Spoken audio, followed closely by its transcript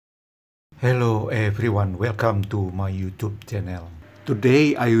Hello everyone, welcome to my YouTube channel.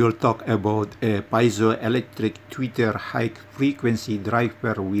 Today I will talk about a piezoelectric tweeter high frequency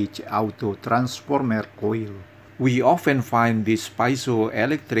driver with auto transformer coil. We often find this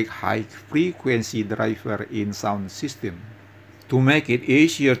piezoelectric high frequency driver in sound system. To make it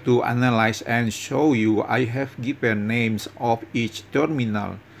easier to analyze and show you, I have given names of each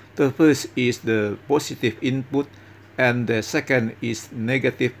terminal. The first is the positive input and the second is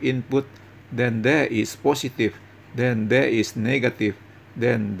negative input. Then there is positive, then there is negative,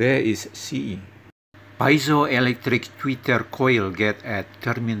 then there is C. Piezoelectric tweeter coil get at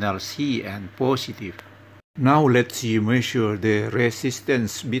terminal C and positive. Now let's measure the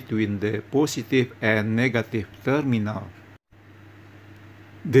resistance between the positive and negative terminal.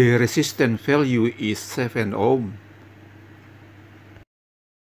 The resistance value is 7 ohm.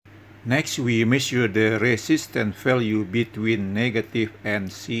 Next we measure the resistance value between negative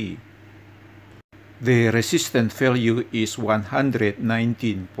and C. The resistance value is 119.7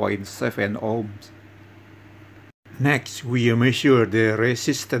 ohms. Next, we measure the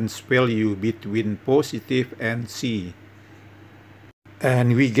resistance value between positive and C.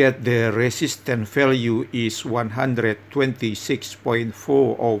 And we get the resistance value is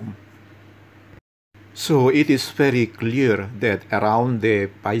 126.4 ohm. So it is very clear that around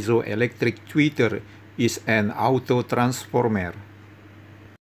the piezoelectric tweeter is an auto transformer.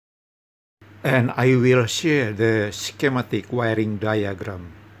 And I will share the schematic wiring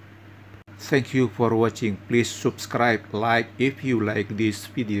diagram. Thank you for watching. Please subscribe, like if you like this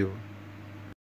video.